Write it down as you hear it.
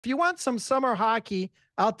if you want some summer hockey,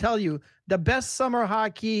 I'll tell you, the best summer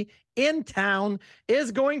hockey in town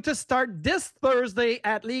is going to start this Thursday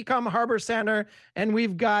at Lecom Harbor Center. And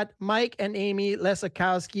we've got Mike and Amy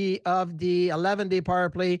Lesakowski of the 11-Day Power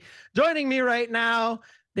Play joining me right now.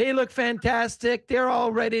 They look fantastic. They're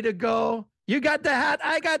all ready to go. You got the hat.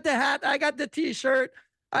 I got the hat. I got the T-shirt.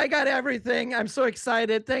 I got everything. I'm so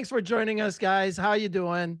excited. Thanks for joining us, guys. How you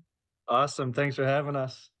doing? Awesome. Thanks for having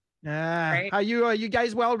us. How you? Are you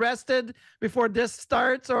guys well rested before this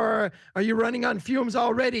starts, or are you running on fumes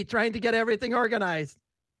already, trying to get everything organized?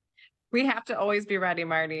 We have to always be ready,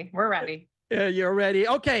 Marty. We're ready. Yeah, you're ready.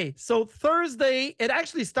 Okay, so Thursday, it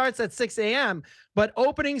actually starts at 6 a.m., but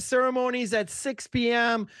opening ceremonies at 6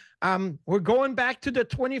 p.m. We're going back to the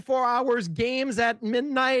 24 hours games at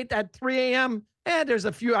midnight at 3 a.m. And there's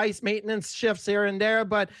a few ice maintenance shifts here and there,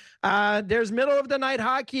 but there's middle of the night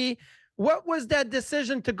hockey. What was that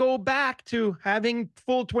decision to go back to having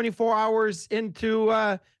full 24 hours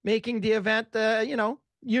into making the event,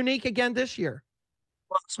 unique again this year?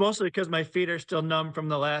 Well, it's mostly because my feet are still numb from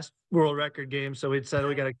the last world record game. So we said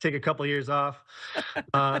we got to take a couple of years off.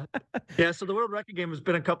 Yeah, so the world record game has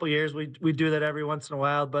been a couple of years. We do that every once in a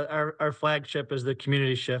while, but our flagship is the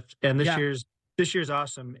community shift. And this year's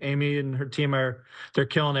awesome. Amy and her team they're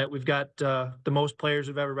killing it. We've got the most players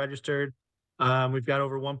we've ever registered. We've got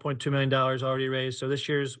over $1.2 million already raised. So this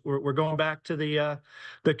year's we're going back to the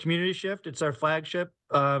community shift. It's our flagship.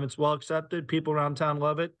 It's well accepted. People around town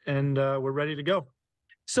love it, and we're ready to go.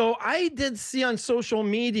 So I did see on social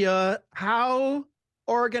media how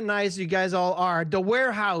organized you guys all are. The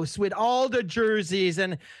warehouse with all the jerseys,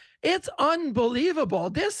 and it's unbelievable.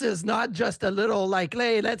 This is not just a little like,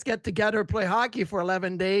 hey, let's get together, play hockey for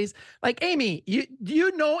 11 days. Like, Amy, do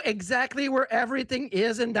you know exactly where everything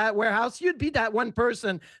is in that warehouse? You'd be that one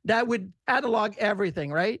person that would catalog everything,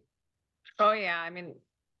 right? Oh, yeah. I mean,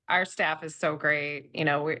 our staff is so great. You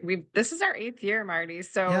know, this is our 8th year, Marty.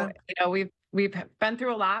 So, we've been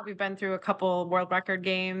through a lot. We've been through a couple world record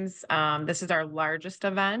games. This is our largest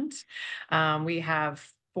event. We have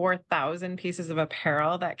 4,000 pieces of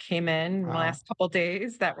apparel that came in the last couple of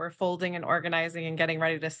days that we're folding and organizing and getting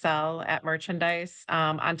ready to sell at merchandise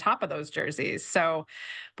on top of those jerseys. So,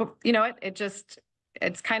 but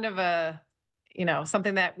it's kind of a,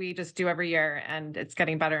 something that we just do every year, and it's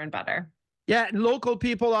getting better and better. Yeah, local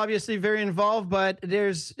people obviously very involved, but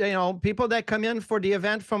there's people that come in for the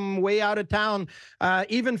event from way out of town,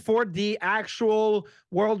 even for the actual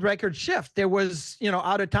world record shift. There was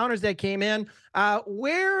out of towners that came in.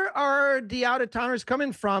 Where are the out of towners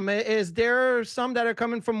coming from? Is there some that are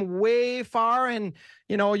coming from way far, and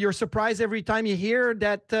you're surprised every time you hear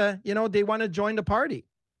that they want to join the party?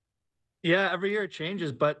 Yeah, every year it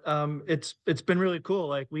changes, but it's been really cool.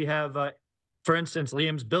 Like we have. For instance,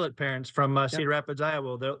 Liam's billet parents from Cedar Rapids,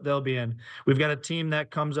 Iowa, they'll be in. We've got a team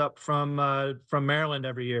that comes up from Maryland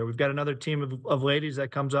every year. We've got another team of ladies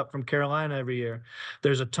that comes up from Carolina every year.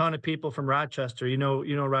 There's a ton of people from Rochester. You know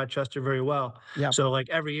Rochester very well. Yeah. So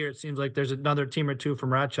like every year, it seems like there's another team or two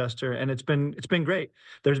from Rochester, and it's been great.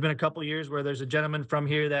 There's been a couple of years where there's a gentleman from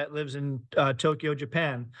here that lives in Tokyo,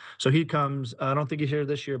 Japan. So he comes. I don't think he's here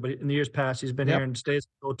this year, but in the years past, he's been here and stays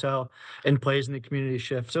at the hotel and plays in the community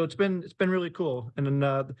shift. So it's been really cool. And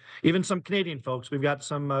then even some Canadian folks. We've got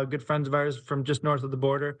some good friends of ours from just north of the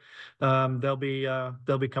border. They'll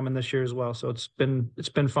be coming this year as well. So it's been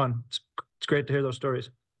fun. It's great to hear those stories.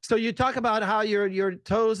 So you talk about how your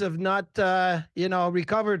toes have not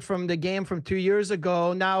recovered from the game from 2 years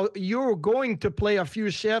ago. Now you're going to play a few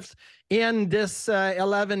shifts in this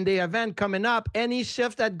 11-day event coming up. Any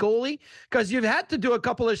shift at goalie? Because you've had to do a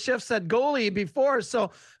couple of shifts at goalie before. So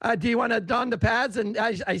do you want to don the pads? And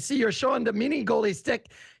I see you're showing the mini goalie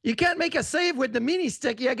stick. You can't make a save with the mini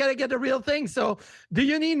stick. You got to get the real thing. So do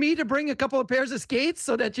you need me to bring a couple of pairs of skates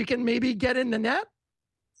so that you can maybe get in the net?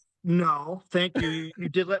 No, thank you. You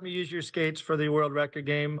did let me use your skates for the world record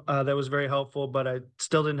game. That was very helpful, but it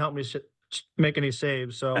still didn't help me make any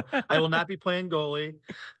saves. So I will not be playing goalie.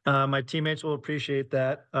 My teammates will appreciate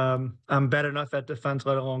that. I'm bad enough at defense,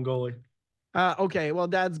 let alone goalie. Okay, well,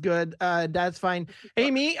 that's good. That's fine.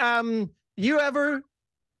 Amy, you ever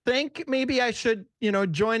think maybe I should,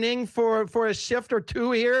 joining for a shift or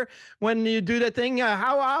two here when you do the thing?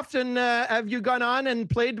 How often have you gone on and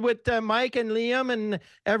played with Mike and Liam and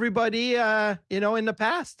everybody, in the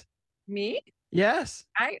past? Me? Yes.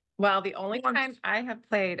 The only time I have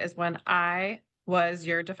played is when I was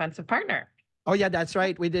your defensive partner. Oh yeah, that's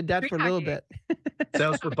right. We did that Street for a little hockey. bit.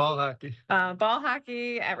 That was for ball hockey. Ball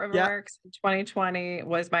hockey at Riverworks in 2020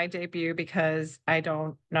 was my debut because I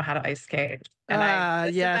don't know how to ice skate. And this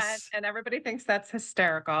event, Yes. and everybody thinks that's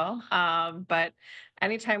hysterical. But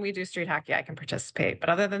anytime we do street hockey, I can participate. But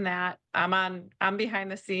other than that, I'm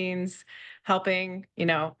behind the scenes helping,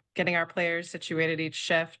 getting our players situated each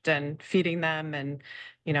shift and feeding them and,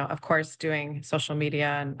 of course, doing social media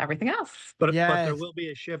and everything else. But there Yes. will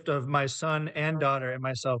be a shift of my son and daughter and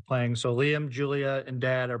myself playing. So Liam, Julia, and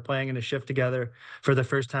Dad are playing in a shift together for the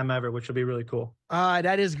first time ever, which will be really cool.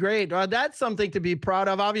 That is great. Well, that's something to be proud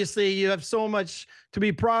of. Obviously, you have so much to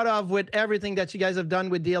be proud of with everything that you guys have done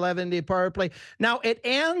with the 11-day power play. Now, it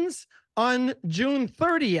ends on June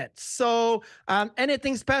 30th. So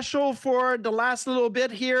anything special for the last little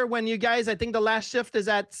bit here when you guys, I think the last shift is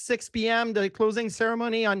at 6 p.m., the closing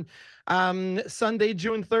ceremony on Sunday,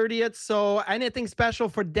 June 30th. So anything special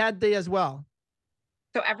for that day as well?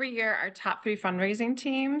 So every year, our top 3 fundraising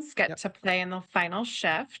teams get Yep. to play in the final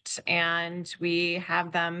shift, and we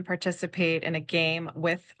have them participate in a game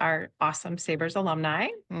with our awesome Sabres alumni.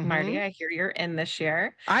 Marty, I hear you're in this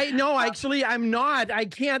year. I know, actually, I'm not. I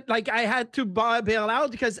can't, I had to bail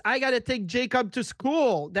out because I got to take Jacob to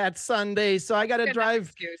school that Sunday. So I got to Good drive.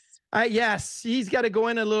 excuse. Yes, he's got to go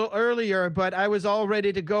in a little earlier, but I was all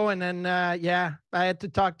ready to go. And then, I had to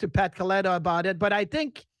talk to Pat Coletta about it. But I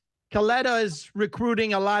think Coletta is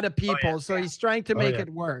recruiting a lot of people, so he's trying to make it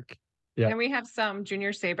work. Yeah. And we have some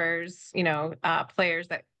junior Sabres, players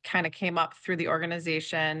that kind of came up through the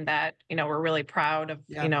organization that, we're really proud of,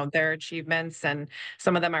 their achievements. And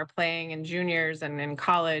some of them are playing in juniors and in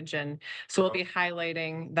college. And so we'll be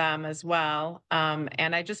highlighting them as well.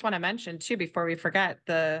 And I just want to mention too, before we forget,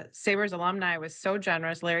 the Sabres alumni was so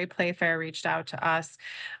generous. Larry Playfair reached out to us.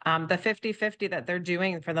 The 50-50 that they're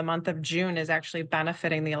doing for the month of June is actually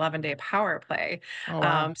benefiting the 11-day power play. Oh,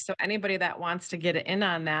 wow. So anybody that wants to get in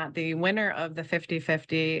on that, the winner of the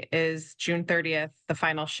 50-50 is June 30th, the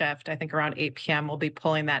final shift. I think around 8 p.m. we'll be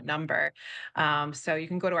pulling that number. So you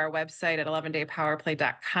can go to our website at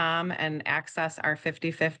 11daypowerplay.com and access our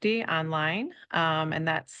 50-50 online. And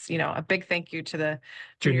that's, a big thank you to the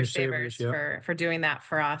Junior Sabres for doing that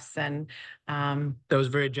for us. And that was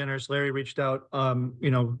very generous. Larry reached out,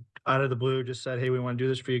 out of the blue, just said, hey, we want to do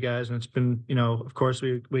this for you guys. And it's been, of course,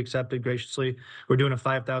 we accepted graciously. We're doing a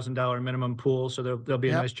 $5,000 minimum pool, so there'll be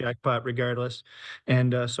a nice jackpot regardless.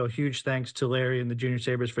 And so huge thanks to Larry and the Junior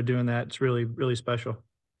Sabres for doing that. It's really, really special.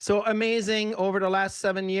 So amazing. Over the last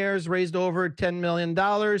 7 years, raised over $10 million.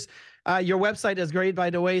 Your website is great,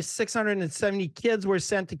 by the way. 670 kids were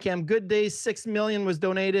sent to Camp Good Days. $6 million was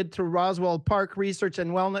donated to Roswell Park Research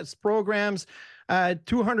and Wellness Programs.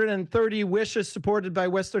 230 wishes supported by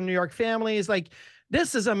Western New York families.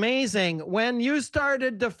 This is amazing. When you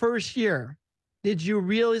started the first year, did you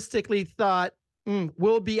realistically thought,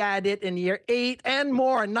 we'll be at it in year 8 and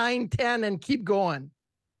more, 9, 10, and keep going?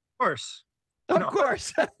 Of course. Of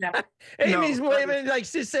course. Amy's waving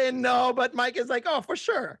she's saying no, but Mike is like, oh, for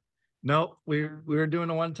sure. No, we were doing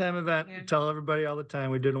a one-time event. We tell everybody all the time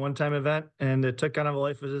we did a one-time event, and it took kind of a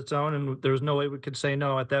life of its own, and there was no way we could say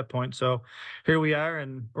no at that point. So here we are,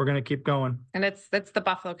 and we're going to keep going. And it's the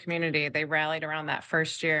Buffalo community. They rallied around that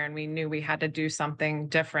first year, and we knew we had to do something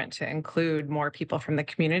different to include more people from the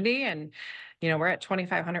community. And we're at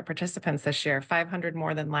 2,500 participants this year, 500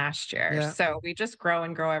 more than last year. Yeah. So we just grow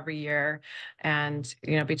and grow every year. And,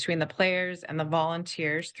 between the players and the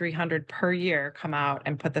volunteers, 300 per year come out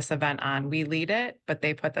and put this event on. We lead it, but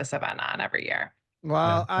they put this event on every year.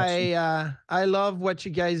 Well, I love what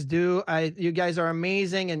you guys do. You guys are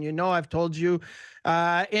amazing. And, I've told you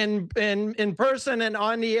in person and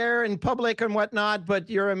on the air in public and whatnot, but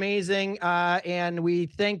you're amazing. And we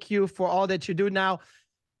thank you for all that you do. Now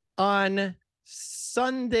on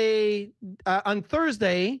Sunday, on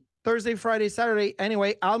Thursday, Friday, Saturday.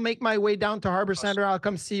 Anyway, I'll make my way down to Harbor Center. I'll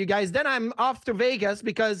come see you guys. Then I'm off to Vegas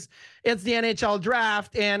because it's the NHL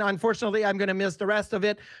draft. And unfortunately, I'm going to miss the rest of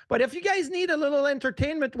it. But if you guys need a little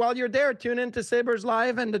entertainment while you're there, tune into Sabres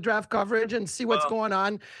Live and the draft coverage and see what's going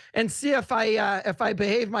on and see if I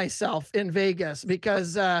behave myself in Vegas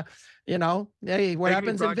because, hey, what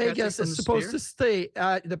happens in Vegas is supposed to stay.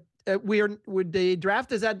 The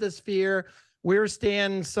draft is at the Sphere. We're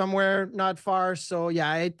staying somewhere not far. So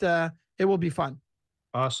yeah, it will be fun.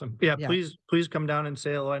 Awesome. Yeah, please come down and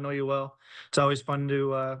say hello. I know you well. It's always fun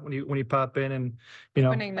to when you pop in and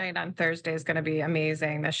opening night on Thursday is going to be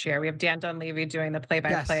amazing this year. We have Dan Dunleavy doing the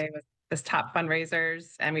play-by-play with his top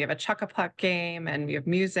fundraisers, and we have a Chuck-a-Puck game, and we have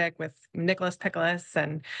music with Nicholas Pickles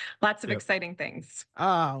and lots of exciting things.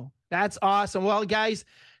 Oh, that's awesome. Well, guys,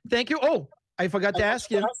 thank you. Oh, I forgot to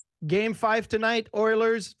ask you. Game 5 tonight,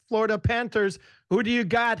 Oilers, Florida Panthers. Who do you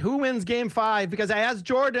got? Who wins Game 5? Because I asked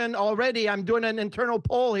Jordan already. I'm doing an internal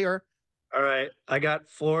poll here. All right. I got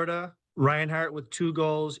Florida, Reinhart with 2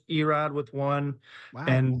 goals, Erod with 1, Wow.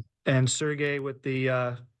 and Sergei with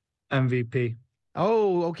the MVP.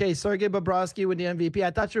 Oh, okay. Sergei Bobrovsky with the MVP.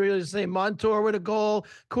 I thought you were going to say Montour with a goal,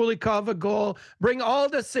 Kulikov a goal. Bring all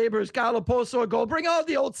the Sabres, Calaposo a goal. Bring all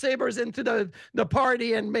the old Sabres into the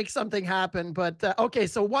party and make something happen. But, okay,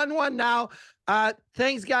 so 1-1 now.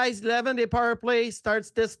 Thanks, guys. 11-day power play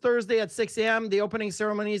starts this Thursday at 6 a.m. The opening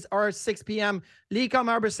ceremonies are 6 p.m. Lecom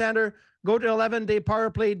Arbor Center. Go to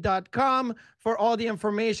 11daypowerplay.com for all the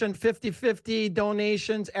information, 50-50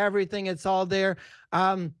 donations, everything. It's all there.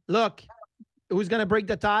 Look, who's going to break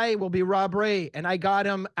the tie will be Rob Ray, and I got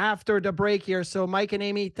him after the break here. So Mike and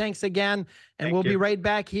Amy, thanks again, and we'll be right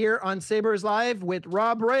back here on Sabres Live with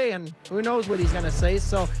Rob Ray, and who knows what he's going to say.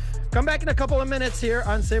 So come back in a couple of minutes here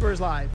on Sabres Live.